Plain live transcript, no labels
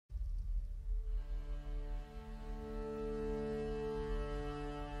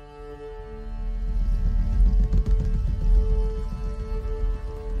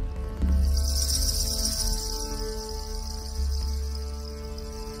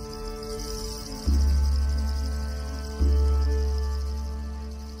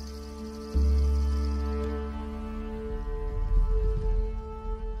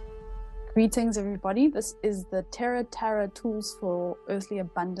Greetings, everybody. This is the Terra Tools for Earthly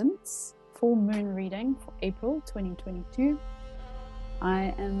Abundance full moon reading for April 2022.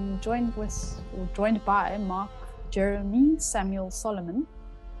 I am joined by Mark Jeremy Samuel Solomon,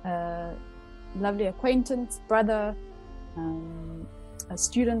 a lovely acquaintance, brother, a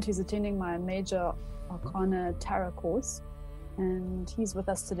student who's attending my major Arcana Terra course, and he's with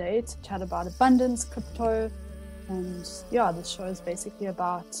us today to chat about abundance, crypto, and this show is basically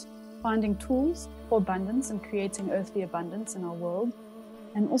about finding tools for abundance and creating earthly abundance in our world.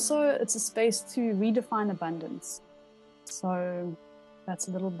 And also it's a space to redefine abundance. So that's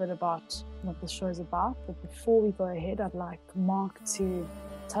a little bit about what the show is about. But before we go ahead, I'd like Mark to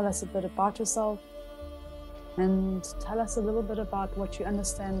tell us a bit about yourself and tell us a little bit about what you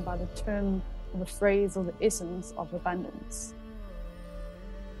understand by the term or the phrase or the essence of abundance.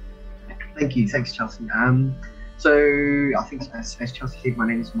 Thank you. Thanks, Chelsea. So I think, as Chelsea said, my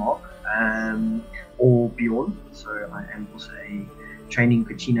name is Mark, or Bjorn. So I am also a training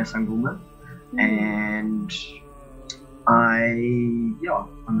Kachina Sangoma, and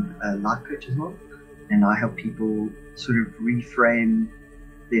I'm a life coach as well, and I help people sort of reframe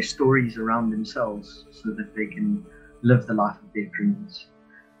their stories around themselves so that they can live the life of their dreams.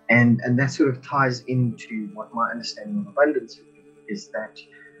 And that sort of ties into what my understanding of abundance is, that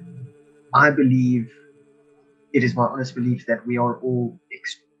I believe, it is my honest belief, that we are all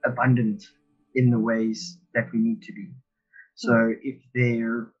abundant in the ways that we need to be. So if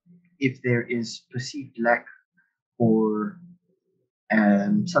there is perceived lack or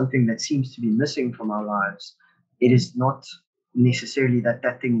something that seems to be missing from our lives, it is not necessarily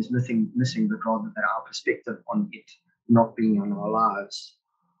that thing is missing, but rather that our perspective on it not being on our lives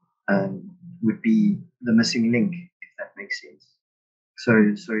would be the missing link, if that makes sense.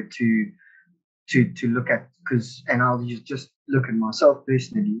 So to look at, and I'll just look at myself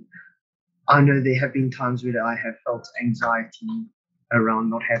personally. I know there have been times where I have felt anxiety around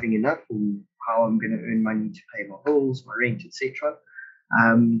not having enough, or how I'm going to earn money to pay my bills, my rent, etc.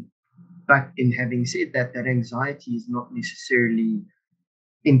 But in having said that, that anxiety is not necessarily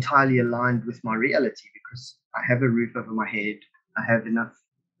entirely aligned with my reality, because I have a roof over my head, I have enough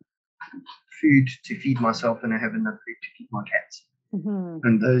food to feed myself, and I have enough food to feed my cats. Mm-hmm.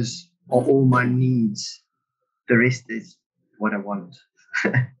 And those are all my needs. The rest is what I want.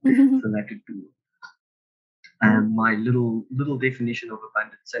 Mm-hmm. So that would be my little definition of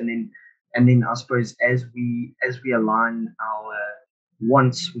abundance. And then I suppose as we align our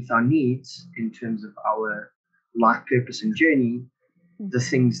wants with our needs in terms of our life purpose and journey, the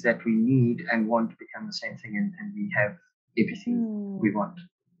things that we need and want become the same thing, and we have everything we want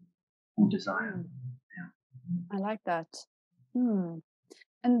or desire. Yeah. I like that.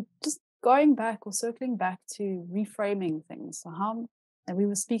 And just going back or circling back to reframing things. So and we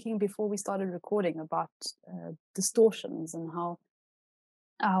were speaking before we started recording about distortions and how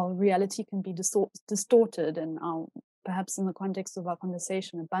our reality can be distorted, and perhaps in the context of our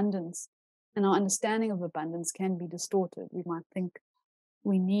conversation, abundance and our understanding of abundance can be distorted. We might think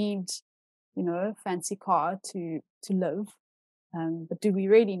we need, a fancy car to live, but do we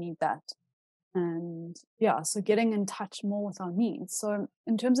really need that? And so getting in touch more with our needs. So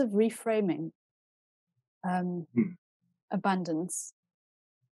in terms of reframing abundance,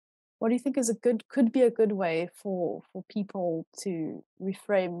 what do you think is could be a good way for people to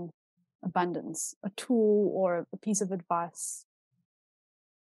reframe abundance, a tool or a piece of advice?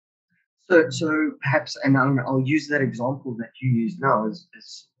 So perhaps, and I'll use that example that you use now,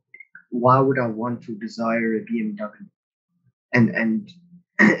 is why would I want or desire a BMW? And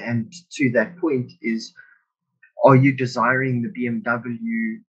to that point is, are you desiring the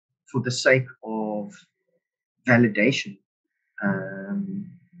BMW for the sake of validation?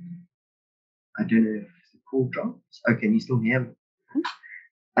 I don't know if the call drops. Okay, can you still hear me?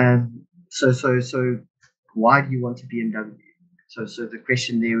 So why do you want a BMW? So the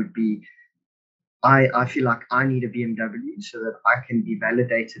question there would be, I feel like I need a BMW so that I can be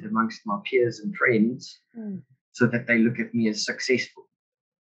validated amongst my peers and friends, so that they look at me as successful.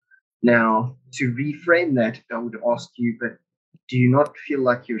 Now, to reframe that, I would ask you, but do you not feel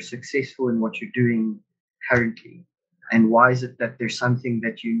like you're successful in what you're doing currently? And why is it that there's something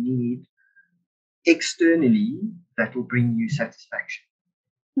that you need externally that will bring you satisfaction?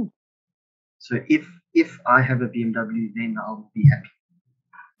 So if I have a BMW, then I'll be happy.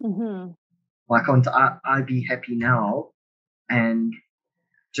 Mm-hmm. Why can't I be happy now, and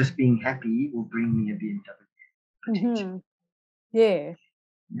just being happy will bring me a BMW? Mm-hmm. Yeah.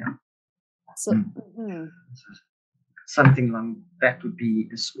 So, something like that would be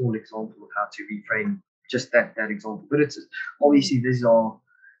a small example of how to reframe just that example. But it's obviously these are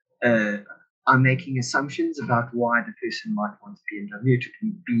I'm making assumptions about why the person might want a BMW. It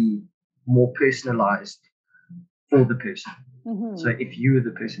can be more personalized for the person. Mm-hmm. So if you were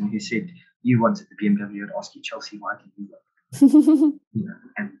the person who said you wanted the BMW, I'd ask you, Chelsea, why did you want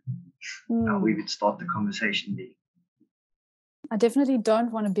it? And we would start the conversation there. I definitely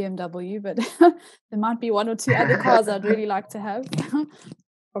don't want a BMW, but there might be one or two other cars I'd really like to have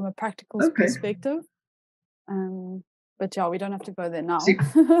from a practical perspective. But yeah, we don't have to go there now.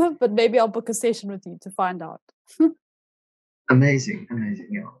 But maybe I'll book a session with you to find out. Amazing,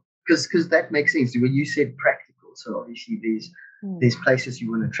 yeah. Because that makes sense. When you said practical, so obviously there's places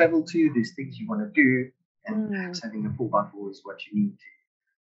you want to travel to, there's things you want to do, and perhaps having a 4x4 is what you need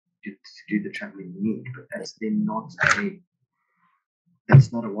to do the traveling you need. But that's then not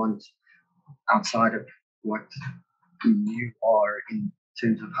a want outside of what you are in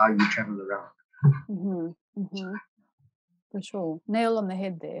terms of how you travel around. For sure. Nail on the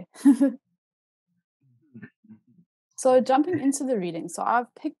head there. So jumping into the reading. So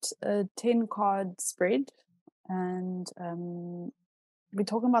I've picked a 10-card spread, and we're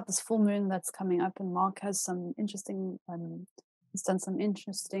talking about this full moon that's coming up, and Mark has some interesting, he's done some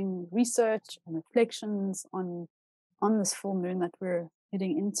interesting research and reflections on this full moon that we're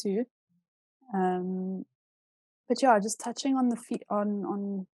heading into. But yeah, just touching on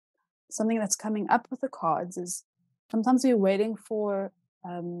on something that's coming up with the cards is sometimes we're waiting for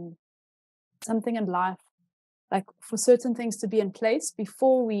something in life, like for certain things to be in place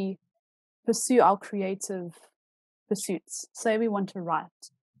before we pursue our creative pursuits. Say we want to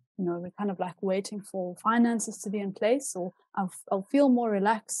write, we're kind of like waiting for finances to be in place, or I'll feel more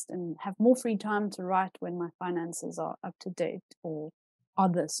relaxed and have more free time to write when my finances are up to date, or are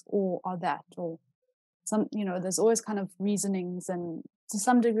this or are that, or some, there's always kind of reasonings and to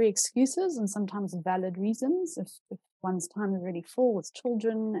some degree excuses and sometimes valid reasons if one's time is really full with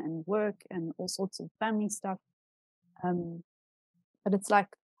children and work and all sorts of family stuff. But it's like,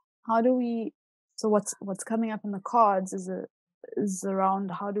 how do we? So what's coming up in the cards is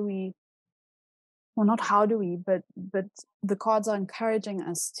around how do we? Well, not how do we, but the cards are encouraging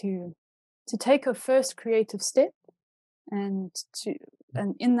us to take a first creative step, and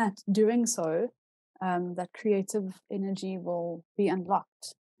in that doing so, that creative energy will be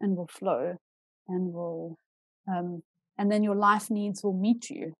unlocked and will flow, and will, and then your life needs will meet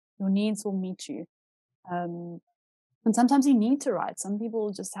you. Your needs will meet you. And sometimes you need to write. Some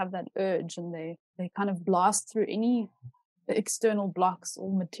people just have that urge and they kind of blast through any external blocks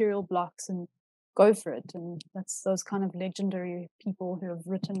or material blocks and go for it. And that's those kind of legendary people who have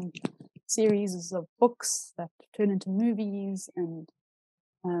written series of books that turn into movies and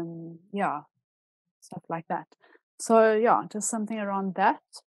stuff like that. So yeah, just something around that.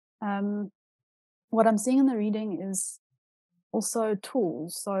 What I'm seeing in the reading is also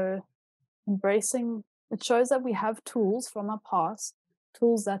tools. So embracing, it shows that we have tools from our past,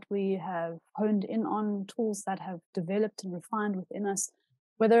 tools that we have honed in on, tools that have developed and refined within us,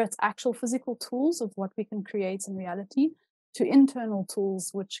 whether it's actual physical tools of what we can create in reality, to internal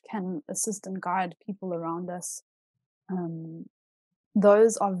tools which can assist and guide people around us.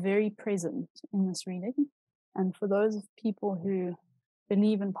 Those are very present in this reading. And for those people who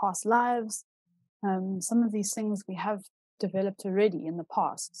believe in past lives, some of these things we have developed already in the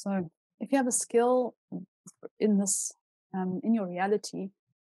past. So if you have a skill in this, in your reality,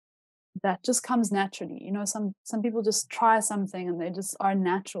 that just comes naturally. Some people just try something and they just are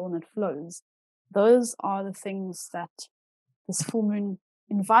natural and it flows. Those are the things that this full moon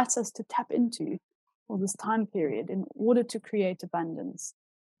invites us to tap into for this time period in order to create abundance.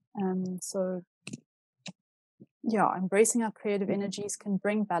 So embracing our creative energies can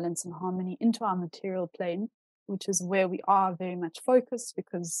bring balance and harmony into our material plane, which is where we are very much focused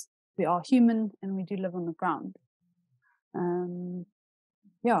because we are human and we do live on the ground.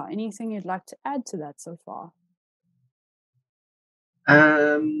 Anything you'd like to add to that so far?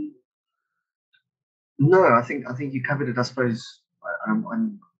 No, I think you covered it. I suppose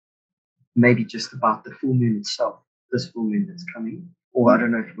I'm maybe just about the full moon itself, this full moon that's coming, or I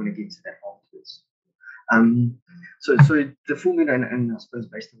don't know if you want to get to that afterwards. So the full moon, and I suppose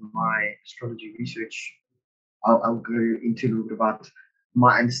based on my astrology research, I'll go into a little bit about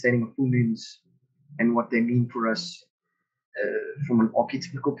my understanding of full moons and what they mean for us from an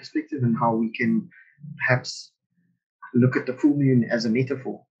archetypical perspective, and how we can perhaps look at the full moon as a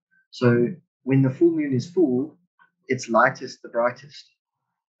metaphor. So when the full moon is full, its lightest, the brightest.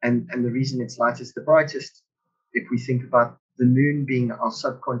 And the reason it's lightest, the brightest, if we think about the moon being our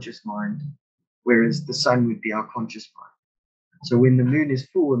subconscious mind, whereas the sun would be our conscious mind. So when the moon is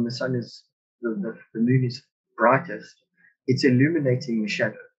full and the sun is the moon is brightest, it's illuminating the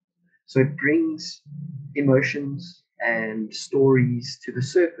shadow. So it brings emotions and stories to the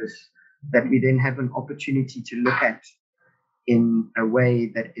surface that we then have an opportunity to look at in a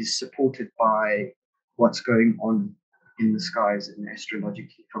way that is supported by what's going on in the skies and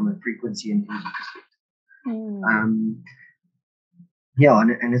astrologically from a frequency and energy perspective.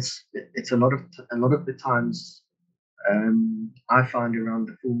 And it's a lot of the times I find around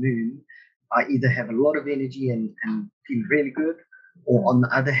the full moon, I either have a lot of energy and feel really good, or on the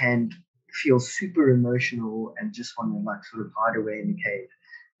other hand, feel super emotional and just want to like sort of hide away in the cave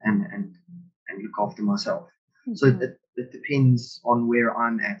and look after myself. So it depends on where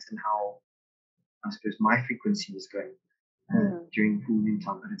I'm at and how I suppose my frequency is going during full moon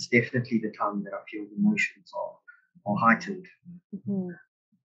time. But it's definitely the time that I feel the emotions are heightened.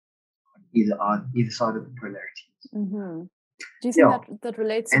 Either side of the polarities. Do you think that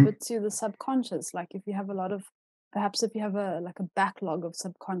relates a bit to the subconscious? Like if you have if you have a backlog of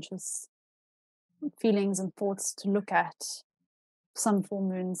subconscious feelings and thoughts to look at, some full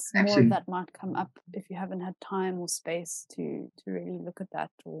moons, more of that might come up if you haven't had time or space to really look at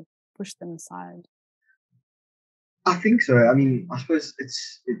that or push them aside. I think so. I mean, I suppose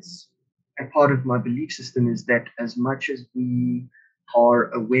it's a part of my belief system is that as much as we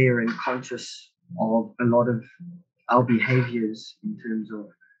are aware and conscious of a lot of our behaviors in terms of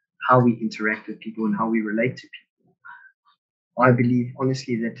how we interact with people and how we relate to people, I believe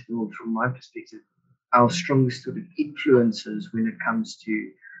honestly that, from my perspective, our strongest sort of influences when it comes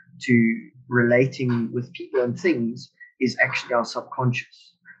to relating with people and things is actually our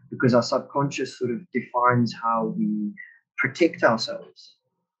subconscious, because our subconscious sort of defines how we protect ourselves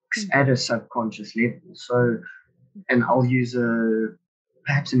at a subconscious level. So, and I'll use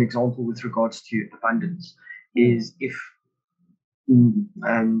perhaps an example with regards to abundance is if in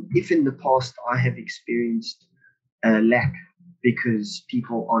the past I have experienced lack because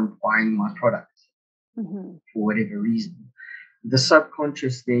people aren't buying my product for whatever reason, the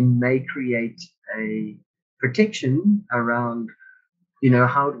subconscious then may create a protection around,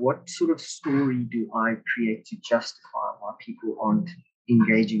 what sort of story do I create to justify why people aren't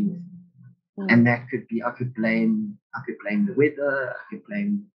engaging with me? And that could be, I could blame the weather, I could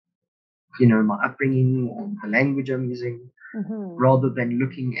blame, my upbringing or the language I'm using, rather than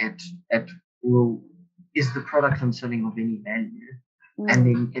looking at, well, is the product I'm selling of any value? And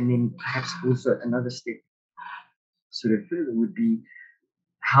then perhaps also another step sort of further would be,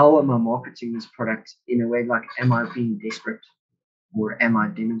 how am I marketing this product in a way, like, am I being desperate or am I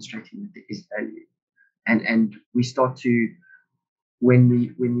demonstrating that there is value? And we start to, when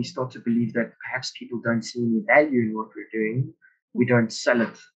we start to believe that perhaps people don't see any value in what we're doing, we don't sell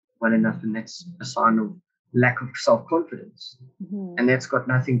it well enough, and that's a sign of lack of self-confidence. And that's got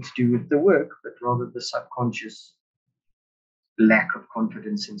nothing to do with the work, but rather the subconscious lack of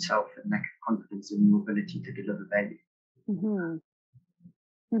confidence in self and lack of confidence in your ability to deliver value.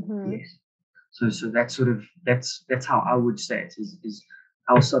 Yes. So that's sort of that's how I would say it is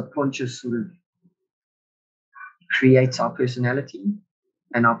our subconscious sort of creates our personality,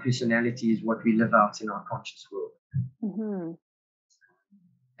 and our personality is what we live out in our conscious world.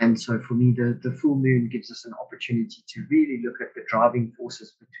 And so for me, the full moon gives us an opportunity to really look at the driving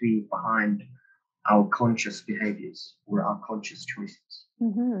forces behind our conscious behaviors or our conscious choices.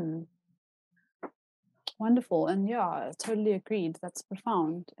 Wonderful. And yeah, totally agreed. That's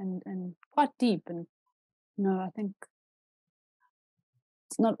profound and quite deep. And I think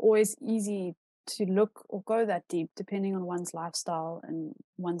it's not always easy to look or go that deep, depending on one's lifestyle and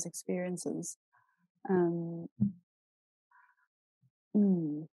one's experiences.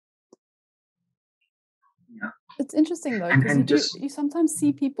 It's interesting though, because you sometimes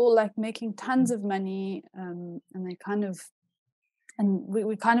see people like making tons of money, and they kind of, and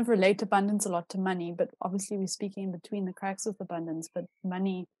we kind of relate abundance a lot to money, but obviously we're speaking in between the cracks of abundance. But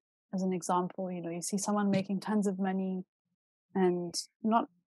money, as an example, you see someone making tons of money and not,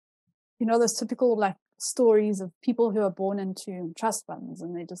 those typical like stories of people who are born into trust funds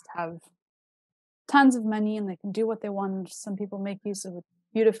and they just have tons of money and they can do what they want. Some people make use of it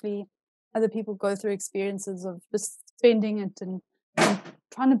beautifully. Other people go through experiences of just spending it and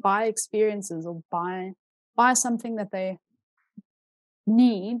trying to buy experiences or buy something that they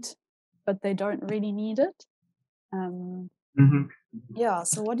need, but they don't really need it. Yeah.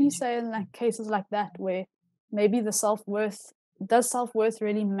 So what do you say in like cases like that where maybe the self-worth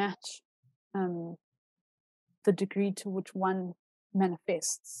really match the degree to which one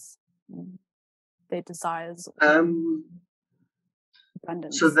manifests their desires?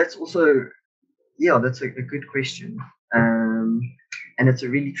 Abundance. So that's also, that's a good question. And it's a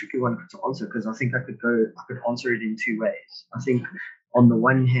really tricky one to answer, because I think I could answer it in two ways. I think on the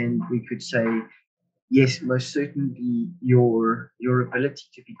one hand, we could say, yes, most certainly your ability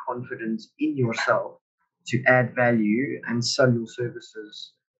to be confident in yourself, to add value and sell your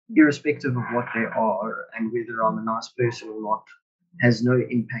services, irrespective of what they are and whether I'm a nice person or not, has no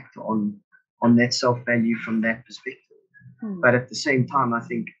impact on that self-value from that perspective. But at the same time, I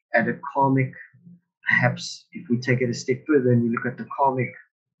think at a karmic, perhaps if we take it a step further and we look at the karmic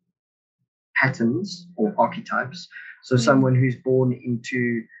patterns or archetypes, so someone who's born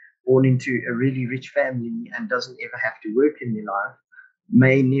into a really rich family and doesn't ever have to work in their life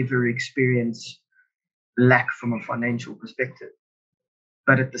may never experience lack from a financial perspective.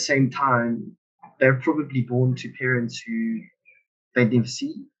 But at the same time, they're probably born to parents who they never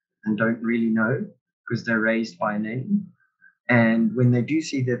see and don't really know because they're raised by a nanny. And when they do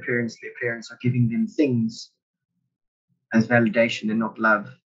see their parents are giving them things as validation and not love.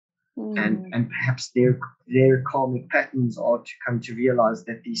 And perhaps their karmic patterns are to come to realize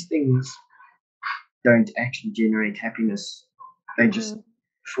that these things don't actually generate happiness. They just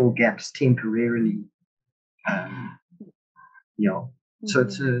fill gaps temporarily. So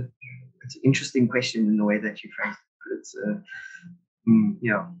it's an interesting question in the way that you phrased it. But it's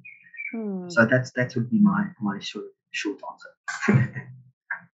So that would be my short answer.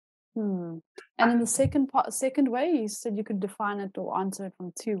 And in the second way, you said you could define it or answer it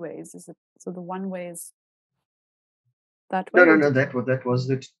from two ways. Is it so? The one way is that way. No. That was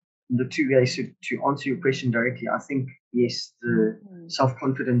the two ways to answer your question directly. I think yes, the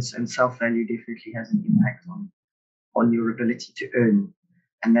self-confidence and self-value definitely has an impact on your ability to earn,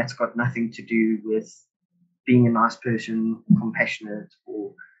 and that's got nothing to do with being a nice person, compassionate,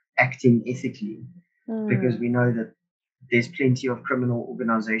 or acting ethically, because we know that there's plenty of criminal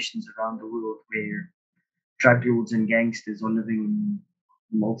organizations around the world where drug lords and gangsters are living in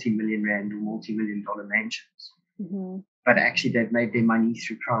multi-million rand or multi-million dollar mansions. But actually they've made their money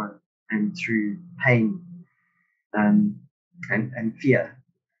through crime and through pain and fear.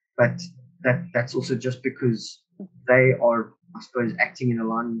 But that's also just because they are, I suppose, acting in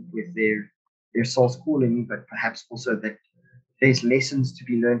alignment with their soul's calling, but perhaps also that there's lessons to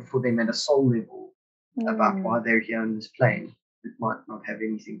be learned for them at a soul level about why they're here on this plane. It might not have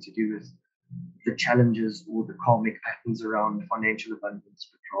anything to do with the challenges or the karmic patterns around financial abundance,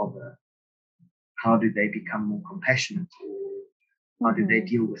 but rather how do they become more compassionate, or how do they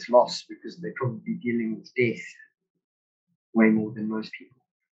deal with loss, because they're probably dealing with death way more than most people.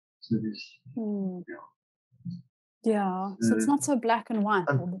 So there's so it's not so black and white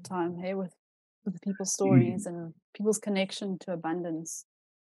all the time, hey, with people's stories and people's connection to abundance.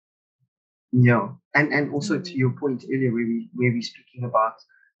 And also to your point earlier, where we're speaking about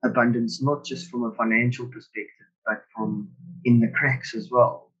abundance, not just from a financial perspective, but from in the cracks as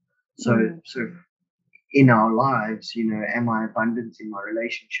well. So in our lives, am I abundant in my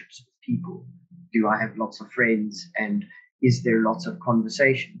relationships with people? Do I have lots of friends? And is there lots of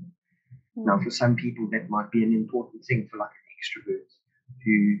conversation? Now, for some people, that might be an important thing, for like an extrovert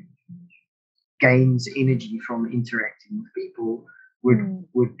who gains energy from interacting with people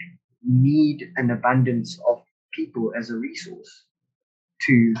would need an abundance of people as a resource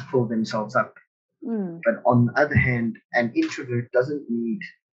to fill themselves up. But on the other hand, an introvert doesn't need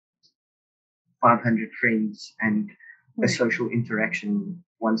 500 friends and a social interaction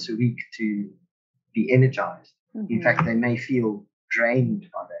once a week to be energized. In fact, they may feel drained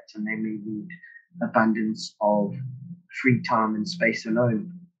by that, and they may need abundance of free time and space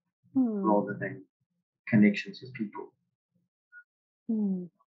alone rather than connections with people.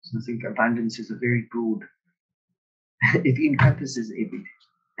 So I think abundance is a very broad, it encompasses everything.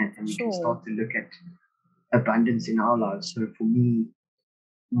 And we can start to look at abundance in our lives. So for me,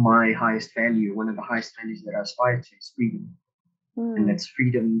 my highest value, one of the highest values that I aspire to, is freedom. And that's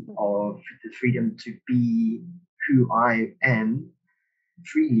freedom to be who I am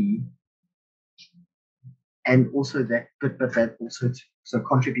freely. And also that, but that also, so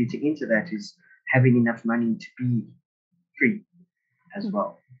contributing into that is having enough money to be free as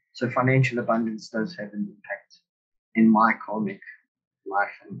well. So financial abundance does have an impact in my karmic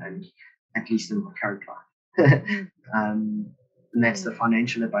life and at least in my current life. And that's the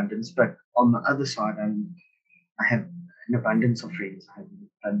financial abundance. But on the other side, I have an abundance of friends. I have an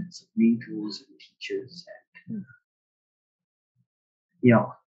abundance of mentors and teachers. And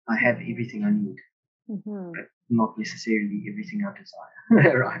I have everything I need, but not necessarily everything I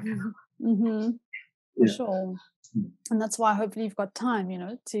desire right now. For sure. And that's why hopefully you've got time,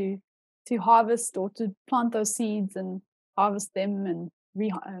 to harvest or to plant those seeds and harvest them and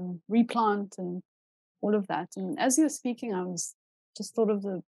replant and all of that. And as you were speaking, I was just thought of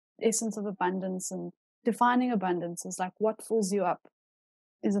the essence of abundance, and defining abundance is like what fills you up.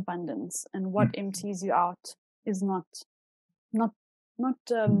 is abundance, and what empties you out is not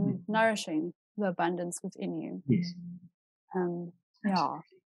nourishing the abundance within you. Yes. Yeah.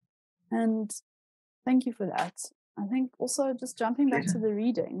 And thank you for that. I think also just jumping back to the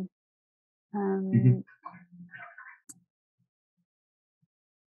reading.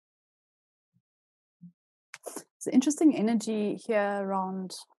 It's an interesting energy here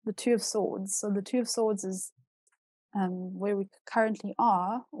around the Two of Swords. So the Two of Swords is where we currently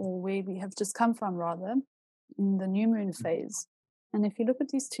are, or where we have just come from, rather, in the new moon phase. And if you look at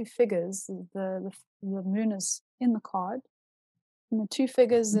these two figures, the moon is in the card. In the two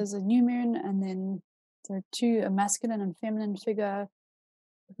figures, there's a new moon, and then there are a masculine and feminine figure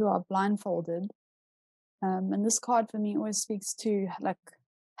who are blindfolded. And this card for me always speaks to like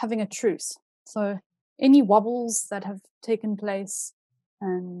having a truce. So any wobbles that have taken place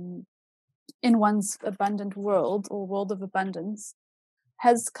in one's abundant world or world of abundance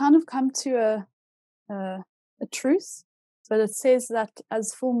has kind of come to a truce. But it says that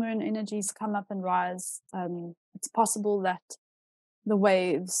as full moon energies come up and rise, it's possible that the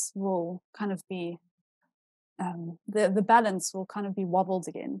waves will kind of be the balance will kind of be wobbled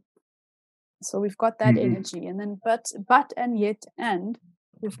again. So we've got that energy, and then but and yet and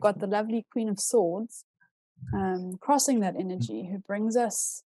we've got the lovely Queen of Swords crossing that energy, who brings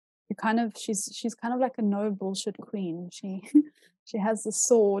us she's kind of like a no bullshit queen. She she has the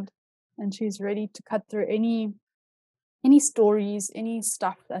sword, and she's ready to cut through any stories, any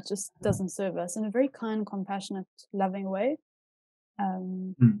stuff that just doesn't serve us, in a very kind, compassionate, loving way.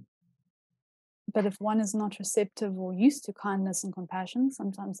 But if one is not receptive or used to kindness and compassion,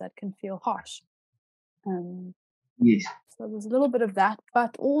 sometimes that can feel harsh. Yes. So there's a little bit of that,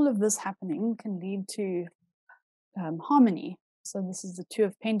 but all of this happening can lead to harmony. So this is the Two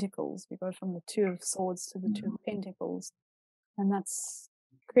of Pentacles. We go from the Two of Swords to the Two of Pentacles, and that's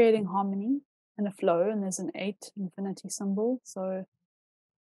creating harmony and a flow. And there's an 8 infinity symbol, so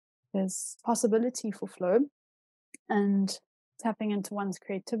there's possibility for flow and tapping into one's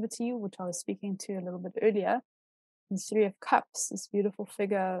creativity, which I was speaking to a little bit earlier. The Three of Cups, this beautiful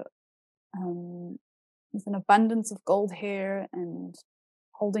figure with an abundance of gold hair and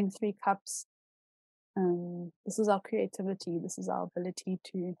holding 3 cups. This is our creativity. This is our ability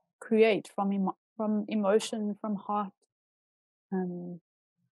to create from emotion, from heart.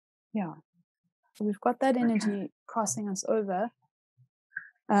 Yeah. So we've got that energy crossing us over,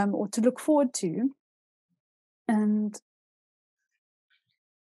 or to look forward to. And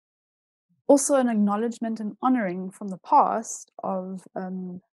also an acknowledgement and honoring from the past of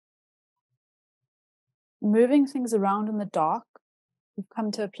moving things around in the dark. We've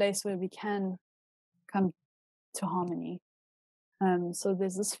come to a place where we can come to harmony. So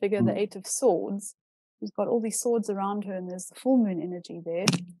there's this figure, the 8 of Swords, who's got all these swords around her, and there's the full moon energy there.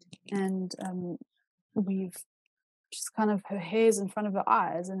 And she's kind of, her hair's in front of her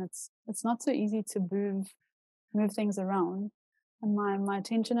eyes, and it's not so easy to move things around. And my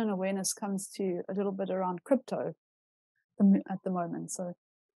attention and awareness comes to a little bit around crypto at the moment. So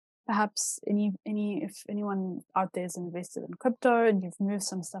perhaps if anyone out there is invested in crypto and you've moved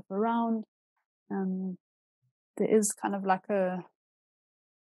some stuff around, there is kind of like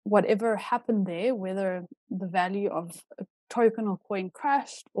whatever happened there, whether the value of a token or coin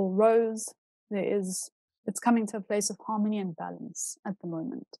crashed or rose, it's coming to a place of harmony and balance at the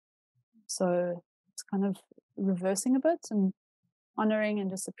moment. So it's kind of reversing a bit and honoring and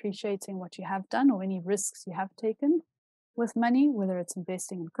just appreciating what you have done or any risks you have taken with money, whether it's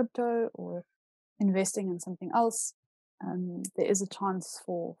investing in crypto or investing in something else. There is a chance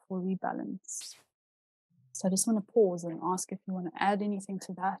for rebalance. So I just want to pause and ask if you want to add anything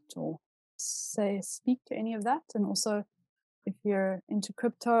to that or speak to any of that. And also, if you're into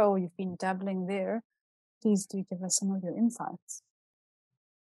crypto or you've been dabbling there, please do give us some of your insights.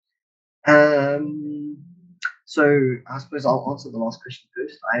 So I suppose I'll answer the last question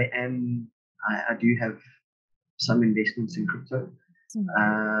first. I do have some investments in crypto.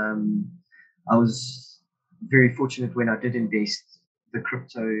 I was very fortunate when I did invest. The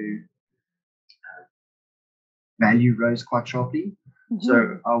crypto value rose quite sharply,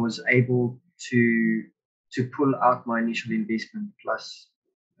 so I was able to pull out my initial investment plus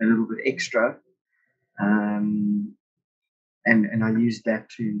a little bit extra, and I used that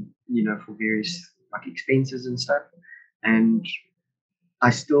to for various like expenses and stuff. And I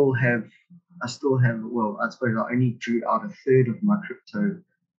still have well, I suppose I only drew out a third of my crypto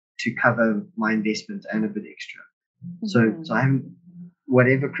to cover my investment and a bit extra. So I haven't,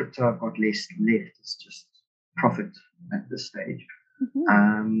 whatever crypto I've got left is just profit at this stage.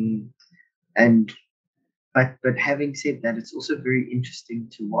 And but having said that, it's also very interesting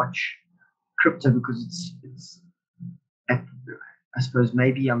to watch crypto because it's I suppose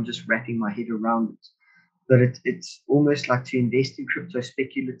maybe I'm just wrapping my head around it, but it's almost like to invest in crypto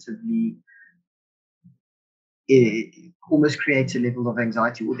speculatively. It almost creates a level of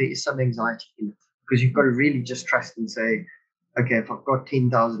anxiety, or there is some anxiety in it because you've got to really just trust and say, okay, if I've got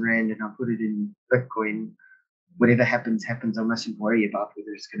 10,000 Rand and I put it in Bitcoin, whatever happens, happens. I mustn't worry about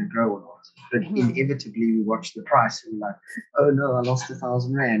whether it's going to grow or not. But inevitably, we watch the price and we're like, oh no, I lost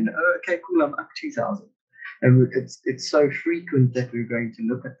 1,000 Rand. Oh, okay, cool, I'm up 2,000. And it's so frequent that we're going to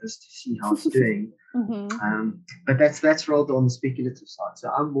look at this to see how it's doing. But that's rather on the speculative side. So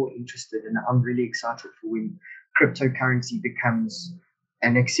I'm more interested, and I'm really excited for when cryptocurrency becomes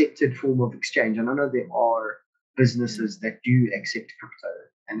an accepted form of exchange. And I know there are businesses that do accept crypto,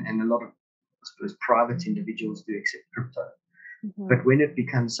 and a lot of, I suppose, private individuals do accept crypto. But when it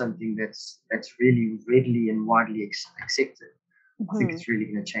becomes something that's really readily and widely accepted, I think it's really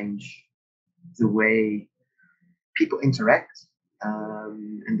going to change the way people interact,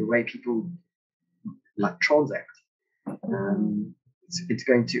 and the way people like transact. It's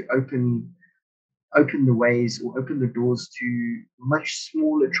going to open the ways or open the doors to much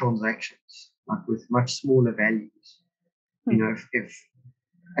smaller transactions, like with much smaller values. You know, if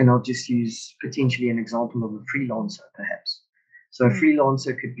and I'll just use potentially an example of a freelancer, perhaps. So a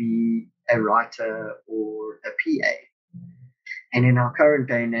freelancer could be a writer or a PA. And in our current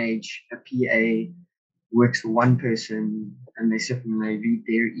day and age, a PA works for one person and they sit and they read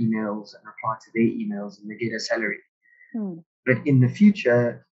their emails and reply to their emails and they get a salary. But in the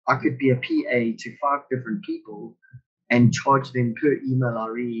future, I could be a PA to 5 different people and charge them per email I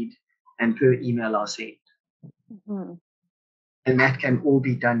read and per email I send. And that can all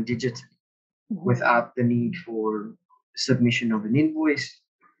be done digitally without the need for submission of an invoice.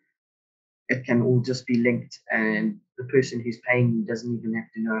 It can all just be linked, and the person who's paying me doesn't even have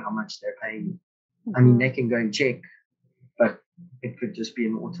to know how much they're paying me. I mean, they can go and check, but it could just be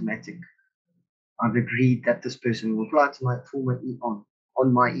an automatic. I've agreed that this person will reply to my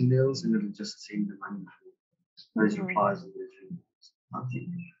on my emails, and it'll just send the money for those replies and those emails. I think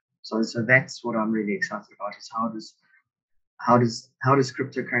so. That's what I'm really excited about. Is how does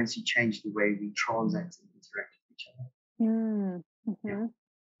cryptocurrency change the way we transact and interact with each other?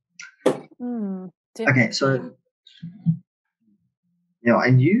 Okay, so yeah,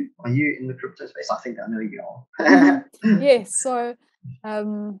 and are you in the crypto space? I think I know you are. Yes, so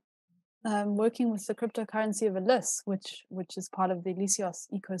working with the cryptocurrency of Elis, which is part of the Elysios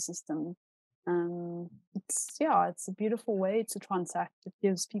ecosystem. It's a beautiful way to transact. It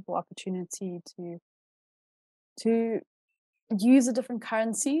gives people opportunity to use a different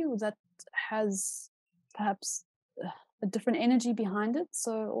currency that has perhaps a different energy behind it.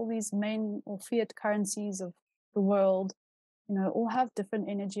 So all these main or fiat currencies of the world, all have different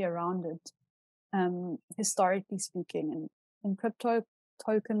energy around it, historically speaking. And crypto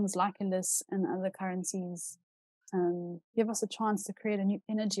tokens like Elis and other currencies give us a chance to create a new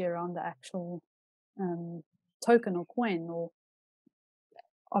energy around the actual token or coin, or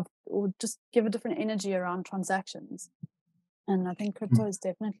just give a different energy around transactions. And I think crypto is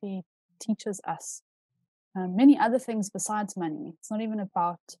definitely teaches us many other things besides money. It's not even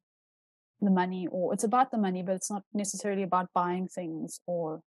about the money, or it's about the money, but it's not necessarily about buying things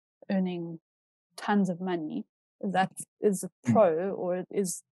or earning tons of money. That is a pro, or it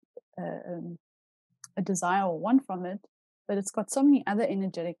is a desire or want from it, but it's got so many other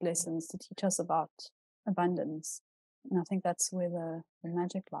energetic lessons to teach us about abundance. And I think that's where the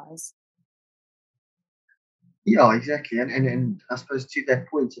magic lies. Yeah, exactly. And I suppose to that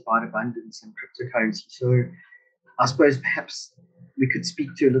point about abundance and cryptocurrency. So I suppose perhaps we could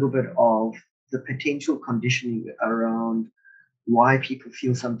speak to a little bit of the potential conditioning around why people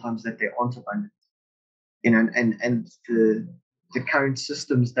feel sometimes that they aren't abundant. And the current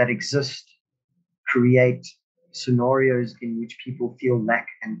systems that exist create scenarios in which people feel lack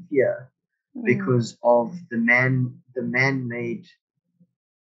and fear because of the man-made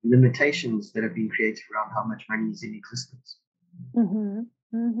limitations that have been created around how much money is in existence.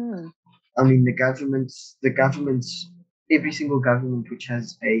 I mean, the governments, every single government which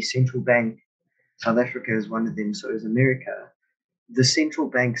has a central bank, South Africa is one of them, so is America. The central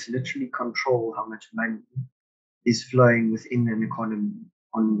banks literally control how much money is flowing within an economy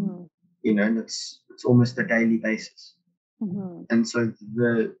and it's almost a daily basis. And so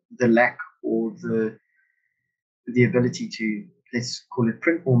the lack or the ability to, let's call it,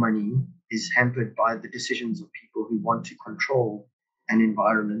 print more money is hampered by the decisions of people who want to control an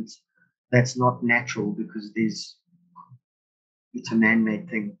environment that's not natural because it's a man-made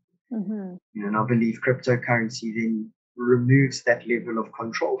thing. Mm-hmm. And I believe cryptocurrency then removes that level of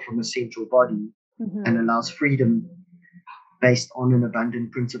control from a central body Mm-hmm. and allows freedom based on an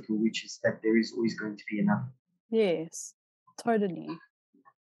abundant principle, which is that there is always going to be enough. Yes, totally.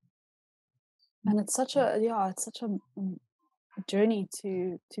 And it's such a journey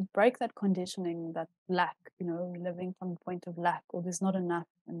to break that conditioning, that lack, living from a point of lack, or there's not enough.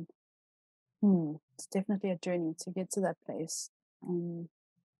 And it's definitely a journey to get to that place.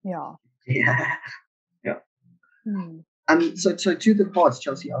 Yeah. Yeah. Yeah. Mm. So to the cards,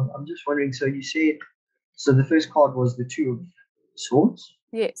 Chelsea, I'm just wondering, so you said, so the first card was the Two of Swords?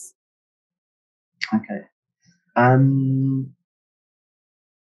 Yes. Okay.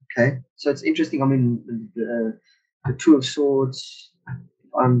 Okay. So it's interesting. I mean, the Two of Swords,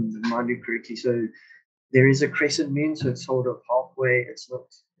 if I'm reminded correctly, so there is a crescent moon, so it's sort of halfway. It's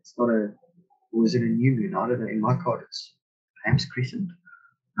not a, or is it a new moon? I don't know. In my card, it's perhaps crescent.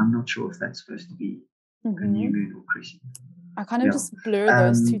 I'm not sure if that's supposed to be a new moon or crescent. I kind of just blur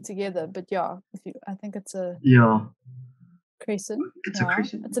those two together, but yeah, I think it's a crescent. It's a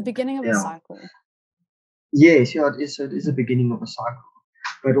crescent. It's the beginning of a cycle. Yes, yeah, it is a beginning of a cycle.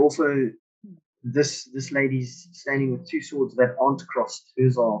 But also, this lady's standing with two swords that aren't crossed;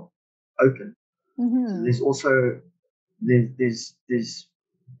 hers are open. Mm-hmm. So there's also there's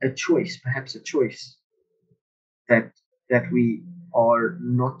a choice, perhaps a choice that we are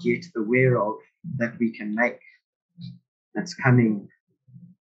not yet aware of that we can make. That's coming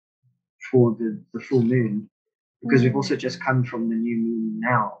for the full moon, because we've also just come from the new moon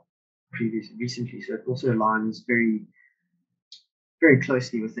now, recently. So it also aligns very, very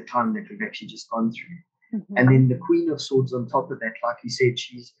closely with the time that we've actually just gone through. Mm-hmm. And then the Queen of Swords on top of that, like you said,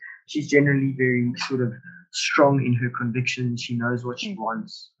 she's generally very sort of strong in her convictions. She knows what she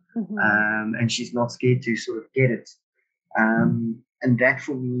wants, and she's not scared to sort of get it. And that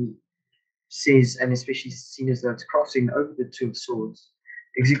for me says, and especially seen as though it's crossing over the Two of Swords,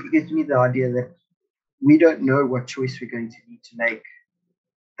 it gives me the idea that we don't know what choice we're going to need to make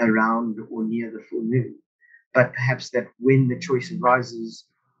around or near the full moon, but perhaps that when the choice arises,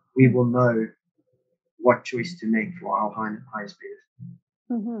 we will know what choice to make for our highest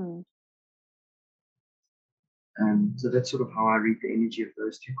benefit. Mm-hmm. So that's sort of how I read the energy of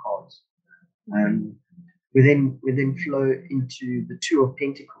those two cards. We then flow into the Two of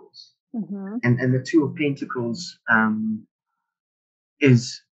Pentacles, and the Two of Pentacles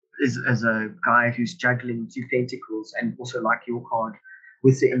is as a guy who's juggling two pentacles, and also like your card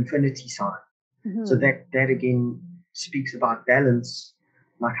with the infinity sign. So that again speaks about balance,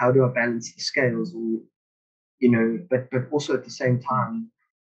 like how do I balance the scales, or but also at the same time,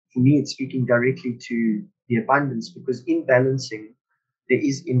 for me, it's speaking directly to the abundance, because in balancing, there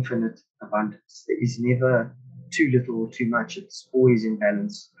is infinite abundance. There is never too little or too much. It's always in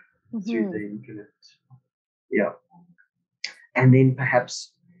balance through the infinite. Yeah. And then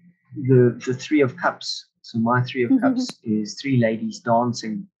perhaps the Three of Cups. So my Three of Cups is three ladies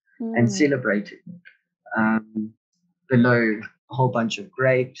dancing and celebrating. Below a whole bunch of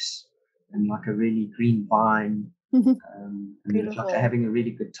grapes and like a really green vine. And it's like having a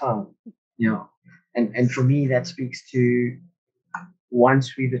really good time. Yeah. And for me, that speaks to,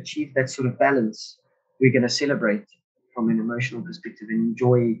 once we've achieved that sort of balance, we're going to celebrate from an emotional perspective and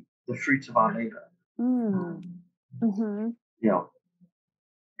enjoy the fruits of our labor. Yeah.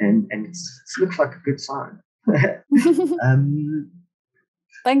 And it looks like a good sign.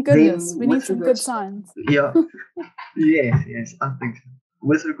 Thank goodness. We need some good signs. Yeah. Yes, I think so.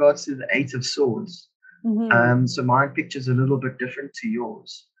 With regards to the Eight of Swords, so my picture's a little bit different to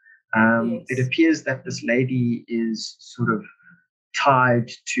yours. Yes. It appears that this lady is sort of tied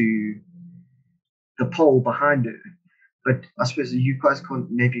to the pole behind her, but I suppose you guys can't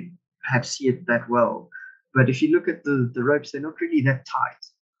maybe perhaps see it that well. But if you look at the ropes, they're not really that tight,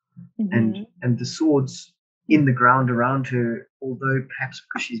 and the swords in the ground around her, although perhaps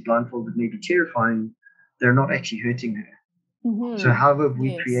because she's blindfolded, may be terrifying, they're not actually hurting her. So how have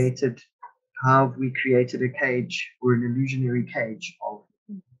we created a cage, or an illusionary cage of,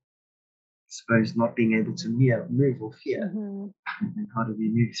 I suppose, not being able to move or fear? And how do we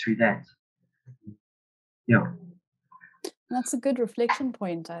move through that? Yeah. That's a good reflection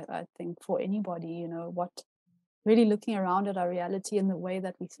point, I think, for anybody, what really looking around at our reality and the way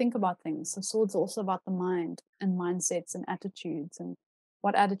that we think about things. So swords are also about the mind and mindsets and attitudes, and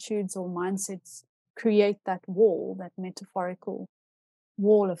what attitudes or mindsets create that wall, that metaphorical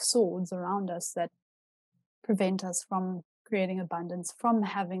wall of swords around us that prevent us from creating abundance, from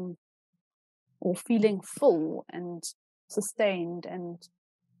having or feeling full and sustained and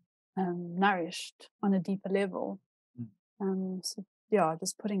nourished on a deeper level. So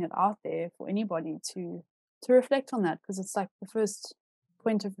just putting it out there for anybody to reflect on that, because it's like the first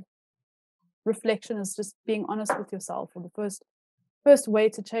point of reflection is just being honest with yourself, or the first way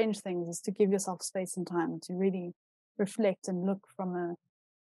to change things is to give yourself space and time to really reflect and look from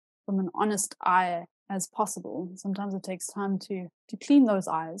an honest eye as possible. Sometimes it takes time to clean those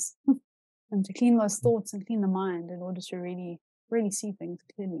eyes and to clean those thoughts and clean the mind in order to really see things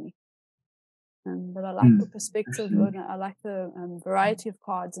clearly. But I like your perspective, and I like the variety of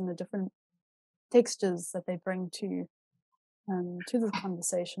cards and the different textures that they bring to the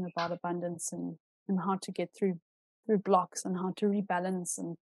conversation about abundance and how to get through blocks and how to rebalance,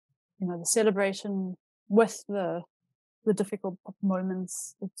 and the celebration with the difficult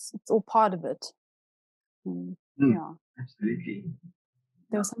moments. It's all part of it. Yeah, absolutely.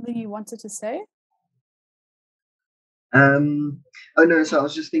 There was something you wanted to say? Oh no, so I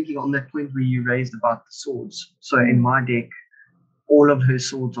was just thinking on that point where you raised about the swords. So in my deck, all of her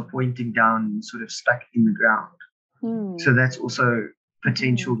swords are pointing down and sort of stuck in the ground. So that's also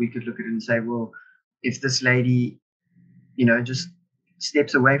potential. We could look at it and say, well, if this lady, just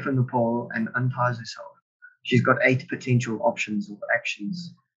steps away from the pole and unties herself, she's got 8 potential options of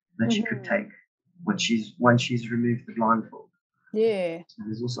actions that she could take once she's removed the blindfold. Yeah. So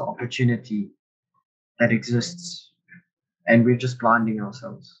there's also opportunity that exists, and we're just blinding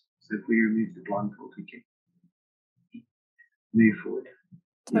ourselves. So if we remove the blindfold, we can move forward.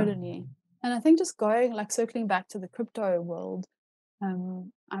 Totally. Yeah. And I think just circling back to the crypto world,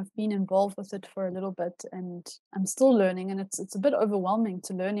 I've been involved with it for a little bit, and I'm still learning, and it's a bit overwhelming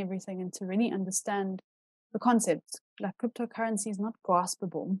to learn everything and to really understand the concept. Like, cryptocurrency is not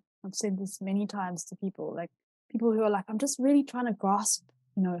graspable. I've said this many times to people who are like, I'm just really trying to grasp,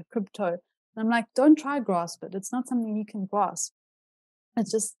 crypto. And I'm like, don't try grasp it. It's not something you can grasp.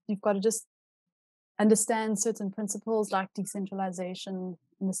 It's just, you've got to just understand certain principles like decentralization,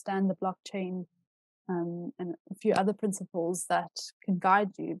 understand the blockchain, and a few other principles that can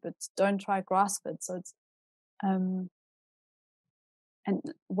guide you, but don't try grasp it. So it's and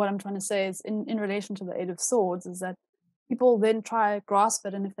what I'm trying to say is, in relation to the 8 of Swords, is that people then try grasp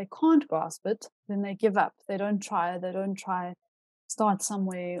it, and if they can't grasp it, then they give up. They don't try start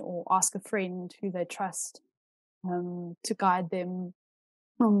somewhere, or ask a friend who they trust to guide them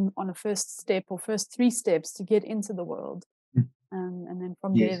on a first step or first 3 steps to get into the world. And then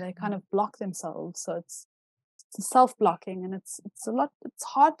from there they kind of block themselves. So it's self-blocking, and it's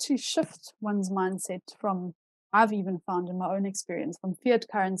hard to shift one's mindset from, I've even found in my own experience, from fiat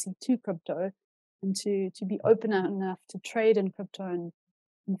currency to crypto, and to be open enough to trade in crypto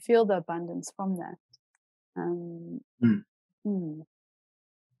and feel the abundance from that.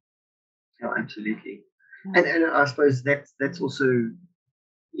 Oh, absolutely. Yeah. And I suppose that's also,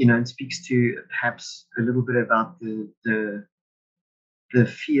 it speaks to perhaps a little bit about the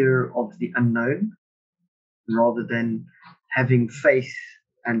fear of the unknown, rather than having faith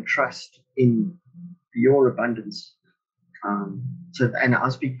and trust in your abundance. And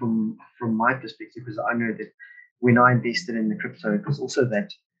I'll speak from my perspective, because I know that when I invested in the crypto, it was also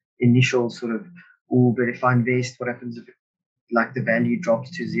that initial sort of, but if I invest, what happens if the value drops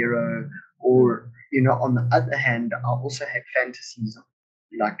to 0? Or, on the other hand, I also had fantasies of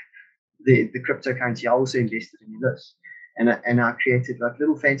the cryptocurrency. I also invested in this, and I created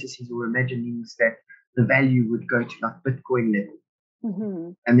little fantasies or imaginings that the value would go to Bitcoin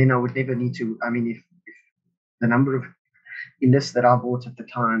level, and then I would never need to. I mean, if the number of ETHs that I bought at the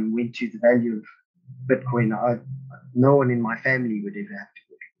time went to the value of Bitcoin, no one in my family would ever have to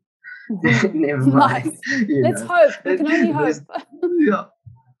work. Never mind. Nice. Let's hope. We can only hope.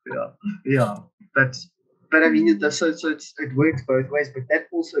 Yeah. But I mean, so it works both ways. But that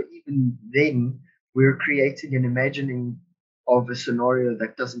also, even then, we're creating and imagining of a scenario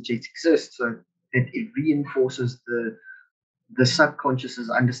that doesn't yet exist. So it reinforces the subconscious's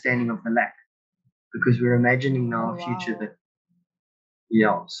understanding of the lack, because we're imagining now a future that.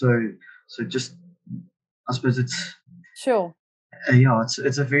 Yeah. So just, I suppose it's. Sure.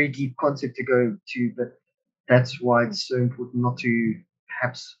 It's a very deep concept to go to, but that's why it's so important not to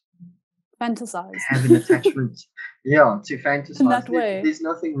perhaps fantasize, have an attachment to fantasize in that way. There's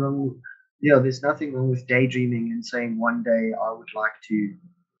nothing wrong with daydreaming and saying one day I would like to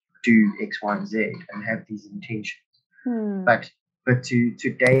do X, Y, and Z and have these intentions. But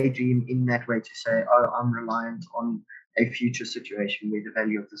to daydream in that way, to say, oh, I'm reliant on a future situation where the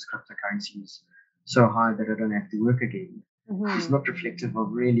value of this cryptocurrency is so high that I don't have to work again, is not reflective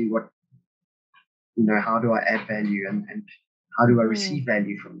of really what, how do I add value and how do I receive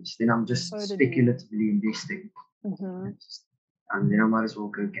value from this? Then I'm just speculatively investing. And then I might as well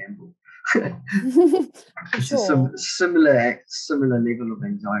go gamble. It's sure. a similar level of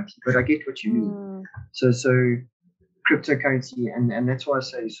anxiety, but I get what you mean. So cryptocurrency, and that's why I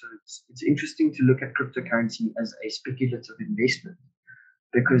say, so it's interesting to look at cryptocurrency as a speculative investment,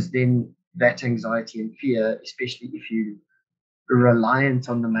 because then that anxiety and fear, especially if you're reliant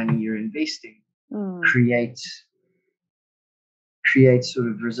on the money you're investing, creates sort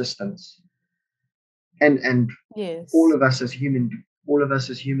of resistance. And yes, all of us as human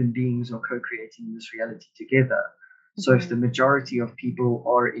beings are co-creating this reality together. So if the majority of people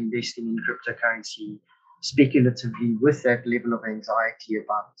are investing in cryptocurrency speculatively with that level of anxiety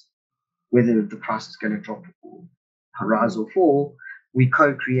about whether the price is going to drop or rise or fall, we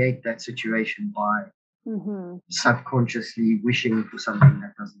co-create that situation by subconsciously wishing for something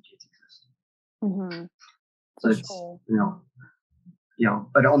that doesn't yet exist. So it's, sure. yeah.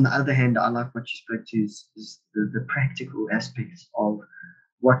 But on the other hand, I like what you spoke to is the practical aspects of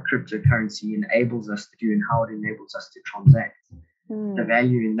what cryptocurrency enables us to do and how it enables us to transact. The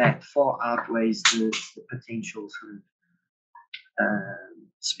value in that far outweighs the potential sort of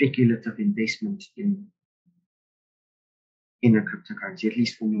speculative investment in a cryptocurrency, at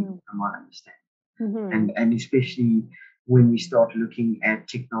least for me, from my understanding. And especially when we start looking at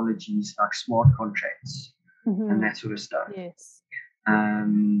technologies like smart contracts and that sort of stuff. Yes.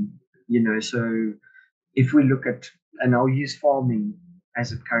 So if we look at, and I'll use farming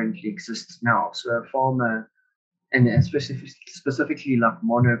as it currently exists now. So a farmer, and specifically like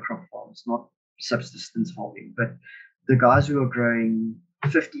monocrop farms, not subsistence farming, but the guys who are growing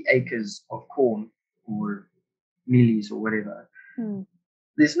 50 acres of corn or mealies or whatever,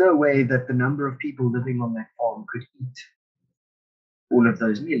 there's no way that the number of people living on that farm could eat all of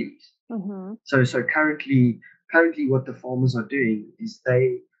those mealies. So currently what the farmers are doing is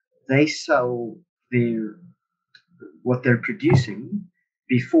they sell what they're producing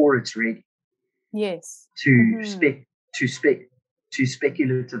before it's ready. Yes. To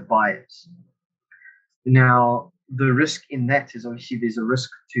speculative buyers. Now, the risk in that is obviously there's a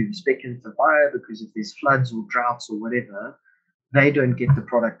risk to the speculative buyer, because if there's floods or droughts or whatever, they don't get the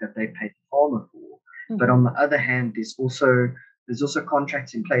product that they paid the farmer for. But on the other hand, there's also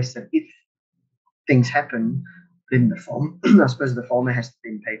contracts in place that if things happen, then I suppose the farmer has to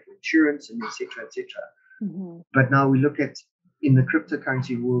then pay for insurance and et cetera, et cetera. But now we look at, in the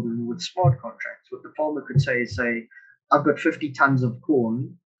cryptocurrency world and with smart contracts, what the farmer could say is, I've got 50 tons of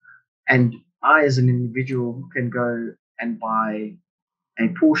corn, and I as an individual can go and buy a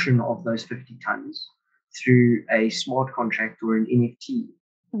portion of those 50 tons through a smart contract or an NFT,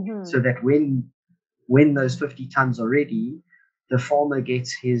 so that when those 50 tons are ready, the farmer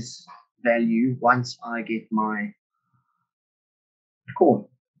gets his value once I get my corn.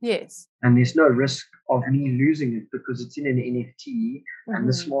 Yes. And there's no risk of me losing it because it's in an NFT, and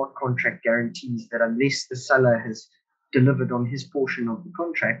the smart contract guarantees that unless the seller has delivered on his portion of the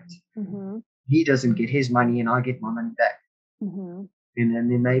contract, he doesn't get his money and I get my money back. And then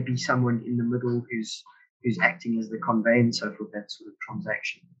there may be someone in the middle who's acting as the conveyancer for that sort of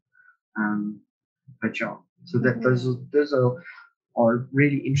transaction. But yeah, so that those are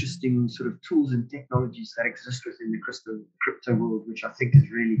really interesting sort of tools and technologies that exist within the crypto world, which I think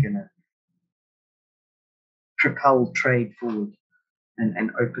is really going to propel trade forward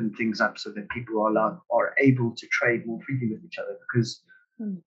and open things up so that people are able to trade more freely with each other. Because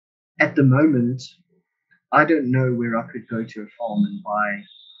at the moment, I don't know where I could go to a farm and buy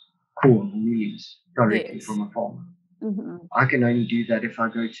corn or mealies directly from a farmer. I can only do that if I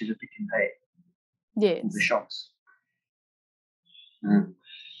go to the Pick and Pay, the shops.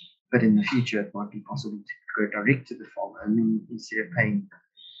 But in the future, it might be possible to go direct to the farmer, and then instead of paying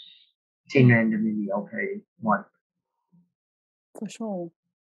 10 rand a milli, I'll pay 1. For sure.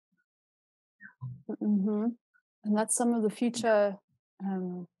 And that's some of the future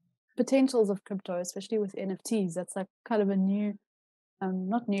potentials of crypto, especially with NFTs. That's like kind of a new,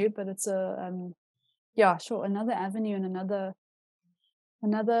 not new, but it's another avenue and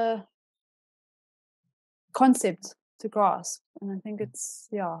another concept to grasp. And I think it's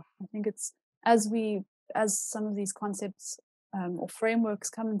as some of these concepts or frameworks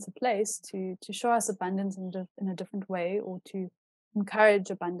come into place to show us abundance in a different way, or to encourage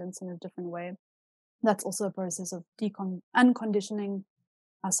abundance in a different way. That's also a process of unconditioning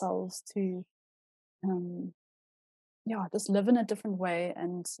ourselves to just live in a different way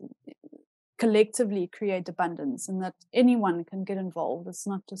and collectively create abundance, and that anyone can get involved. It's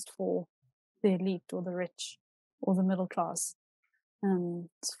not just for the elite or the rich or the middle class.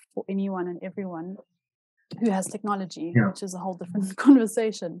 It's for anyone and everyone who has technology, which is a whole different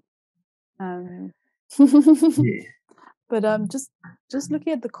conversation. But just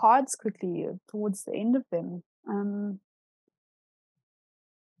looking at the cards quickly towards the end of them,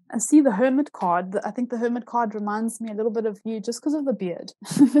 I see the Hermit card. I think the Hermit card reminds me a little bit of you just because of the beard.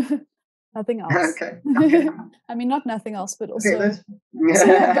 Nothing else. Okay. I mean, not nothing else, but also, Okay, also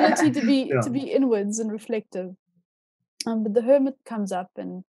your ability to be Yeah. to be inwards and reflective. But the Hermit comes up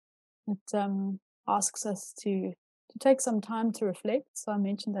and it asks us to take some time to reflect. So I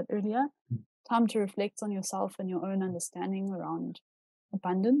mentioned that earlier. Time to reflect on yourself and your own understanding around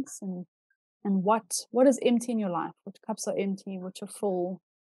abundance and what is empty in your life, which cups are empty, which are full,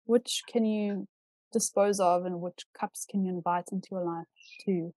 which can you dispose of, and which cups can you invite into your life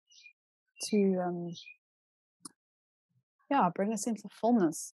to bring a sense of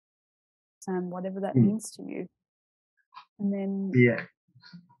fullness, whatever that means to you. And then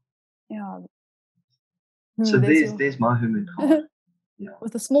so there's my Hermit card. Yeah.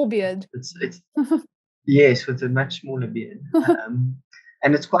 With a small beard. It's yes, with a much smaller beard.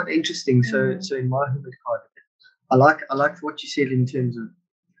 And it's quite interesting. So in my Hermit card, I like what you said in terms of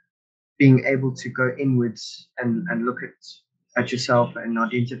being able to go inwards and look at yourself and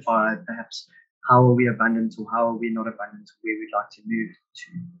identify perhaps how are we abundant or how are we not abundant, where we'd like to move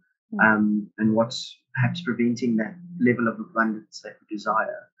to, and what's perhaps preventing that level of abundance that we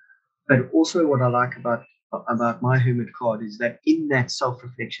desire. But also what I like about my Hermit card is that in that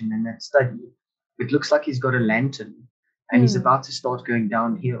self-reflection and that study, it looks like he's got a lantern and he's about to start going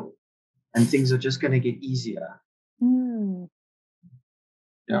downhill and things are just going to get easier.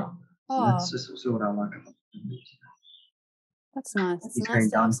 Yeah. So that's just also what I like about it. That's nice. It's nice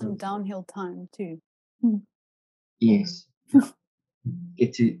to have some downhill time too. Yes. But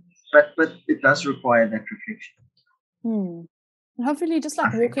it does require that reflection. And hopefully just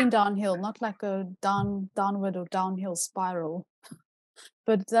like walking downhill, not like a downward or downhill spiral.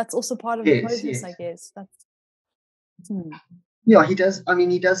 But that's also part of the process, I guess. Yeah, he does. I mean,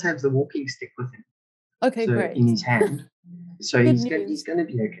 he does have the walking stick with him. Okay, great. In his hand. So he's going to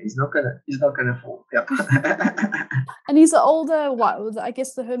be okay. He's not going to fall. Yeah. And he's an older, I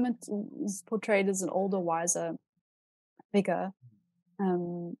guess the Hermit is portrayed as an older, wiser figure.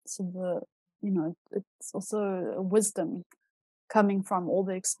 So it's also a wisdom coming from all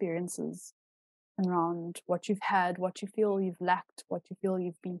the experiences around what you've had, what you feel you've lacked, what you feel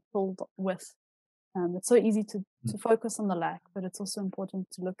you've been filled with. It's so easy to focus on the lack, but it's also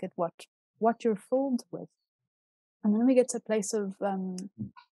important to look at what you're filled with. And then we get to a place of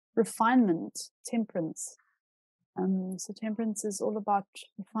refinement, temperance. So temperance is all about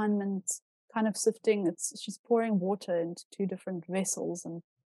refinement, kind of sifting. She's pouring water into two different vessels, and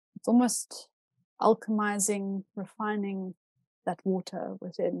it's almost alchemizing, refining that water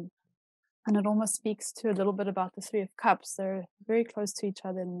within. And it almost speaks to a little bit about the Three of Cups. They're very close to each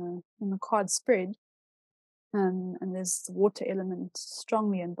other in the card spread. And there's the water element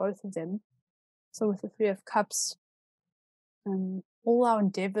strongly in both of them. So with the Three of Cups, all our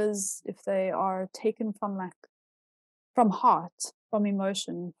endeavors, if they are taken from heart, from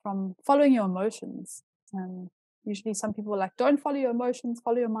emotion, from following your emotions, usually some people are like, don't follow your emotions,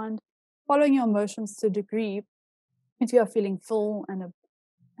 follow your mind. Following your emotions to a degree, if you are feeling full and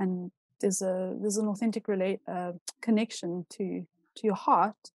there's an authentic connection to your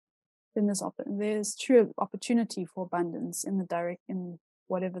heart, then there's true opportunity for abundance in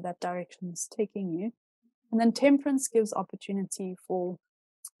whatever that direction is taking you. And then temperance gives opportunity for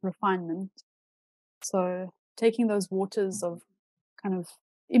refinement. So taking those waters of kind of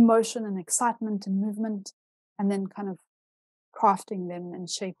emotion and excitement and movement, and then kind of crafting them and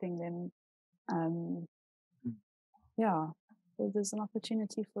shaping them. So there's an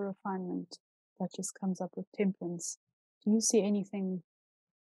opportunity for refinement that just comes up with temperance. Do you see anything?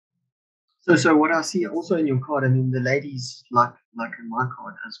 So what I see also in your card, I mean, the lady's like in my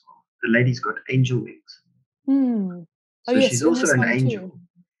card as well. The lady's got angel wings. So yes, she's also an angel. Too.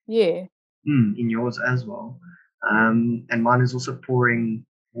 Yeah. In yours as well. And mine is also pouring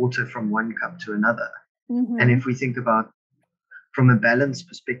water from one cup to another. And if we think about from a balance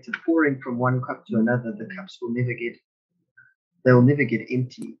perspective, pouring from one cup to another, the cups will never get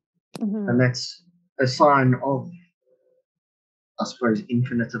empty. And that's a sign of, I suppose,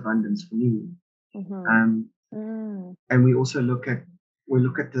 infinite abundance for me. And we also look at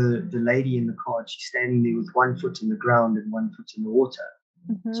the lady in the card. She's standing there with one foot in the ground and one foot in the water.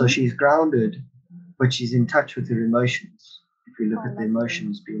 So she's grounded, but she's in touch with her emotions. If we look at the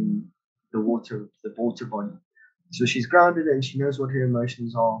emotions being the water body. So she's grounded and she knows what her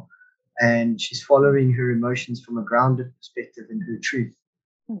emotions are, and she's following her emotions from a grounded perspective in her truth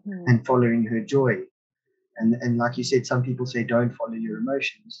and following her joy. And like you said, some people say don't follow your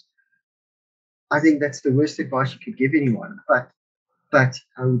emotions. I think that's the worst advice you could give anyone. But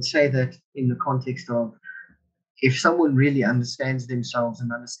I would say that in the context of, if someone really understands themselves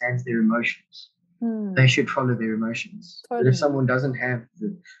and understands their emotions, they should follow their emotions. Totally. But if someone doesn't have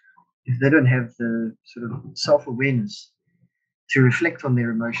if they don't have the sort of self-awareness to reflect on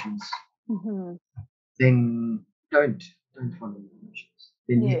their emotions, then don't follow your emotions.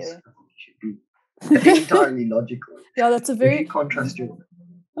 Then yes, I think you should be entirely logical. Yeah, that's a very. If you can't trust your.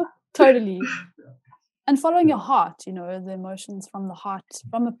 Totally. And following your heart, the emotions from the heart,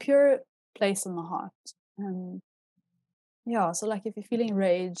 from a pure place in the heart. So like if you're feeling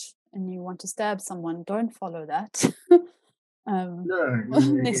rage and you want to stab someone, don't follow that. No.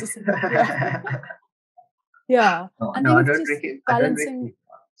 Necessarily. Yeah. And No, then I it's don't just reckon. balancing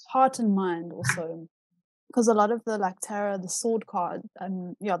heart and mind also. Because a lot of the like Terra, the sword card,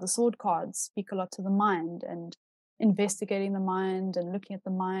 the sword cards speak a lot to the mind and investigating the mind and looking at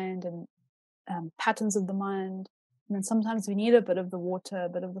the mind and patterns of the mind. And then sometimes we need a bit of the water, a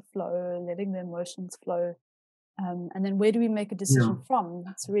bit of the flow, letting the emotions flow. And then where do we make a decision from?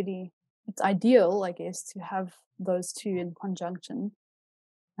 It's ideal, I guess, to have those two in conjunction.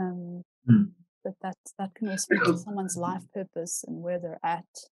 But that can also speak to someone's life purpose and where they're at.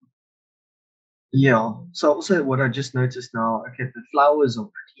 Yeah. So also what I just noticed now, okay, the flowers are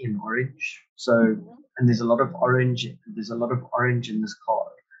pretty in orange. So and there's a lot of orange in this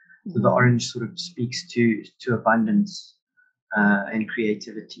card. So the orange sort of speaks to abundance and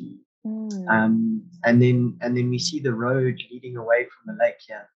creativity. And then we see the road leading away from the lake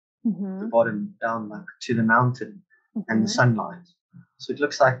here, the bottom down like to the mountain and the sunlight. So it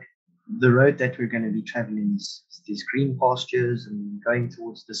looks like the road that we're going to be traveling is these green pastures and going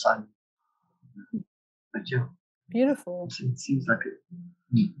towards the sun. But yeah, beautiful. It seems like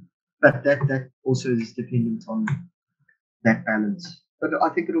it. But that also is dependent on that balance. But I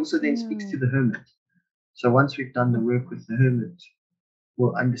think it also then speaks to the hermit. So once we've done the work with the hermit,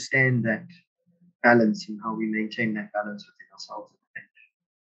 we'll understand that balance and how we maintain that balance within ourselves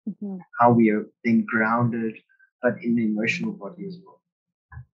and how we are then grounded, but in the emotional body as well.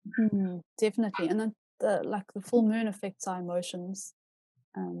 Definitely. And then the full moon affects our emotions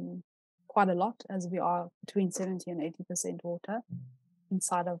quite a lot, as we are between 70 and 80% water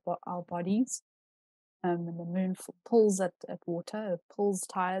inside of our bodies. And the moon pulls at water, it pulls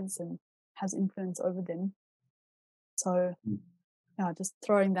tides and has influence over them. So just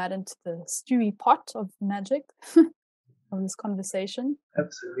throwing that into the stewy pot of magic of this conversation.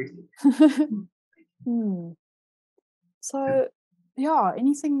 Absolutely. So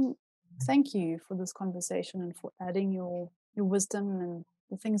thank you for this conversation and for adding your wisdom and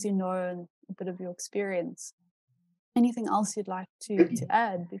the things you know and a bit of your experience. Anything else you'd like to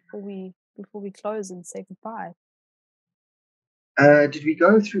add before we close and say goodbye? Did we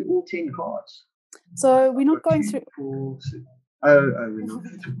go through all 10 cards? So we're not going through. We're not.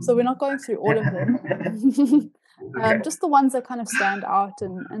 So we're not going through all of them. Okay. Just the ones that kind of stand out,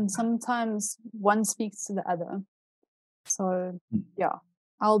 and sometimes one speaks to the other. So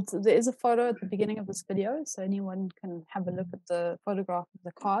there is a photo at the beginning of this video, so anyone can have a look at the photograph of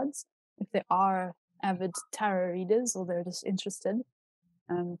the cards if they are avid tarot readers or they're just interested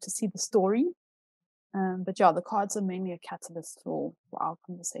to see the story. But the cards are mainly a catalyst for our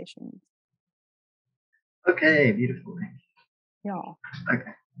conversation. Okay, beautiful. Yeah.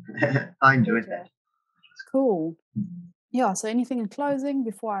 Okay. I enjoyed that. Cool. Yeah, so anything in closing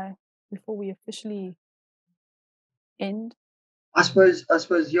before we officially end? I suppose,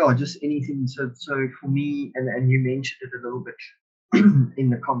 just anything. So for me, and you mentioned it a little bit in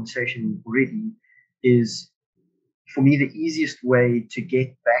the conversation already, is for me the easiest way to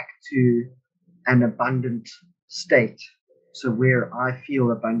get back to an abundant state. So where I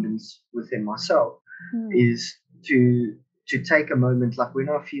feel abundance within myself is to take a moment, like when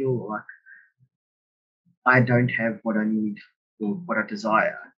I feel like I don't have what I need or what I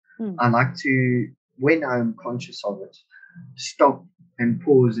desire. I like to, when I'm conscious of it, stop and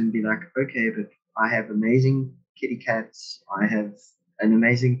pause and be like, okay, but I have amazing kitty cats. I have an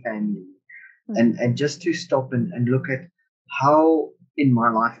amazing family. And just to stop and look at how in my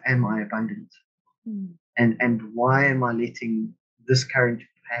life am I abundant? And why am I letting this current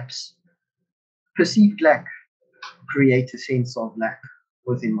perhaps perceived lack create a sense of lack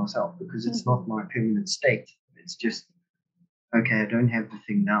within myself? Because it's not my permanent state. It's just, okay, I don't have the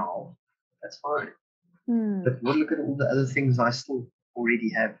thing now. That's fine. But look at all the other things I still already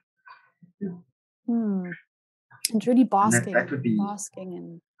have. And really basking. That would be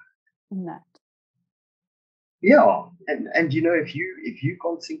basking in that. Yeah, and if you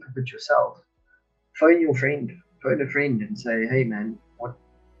can't think of it yourself, phone a friend and say, hey man, what,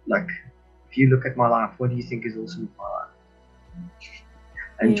 like, if you look at my life, what do you think is awesome with my life?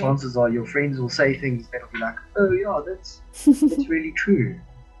 And chances are your friends will say things that'll be like, oh yeah, that's really true.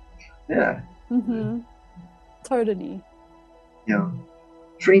 Yeah. Totally. Yeah.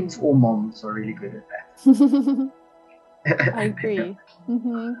 Friends or moms are really good at that. I agree.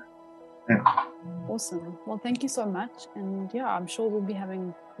 Yeah. Awesome. Well, thank you so much. And yeah, I'm sure we'll be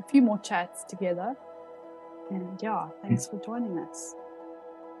having a few more chats together. And yeah, thanks for joining us.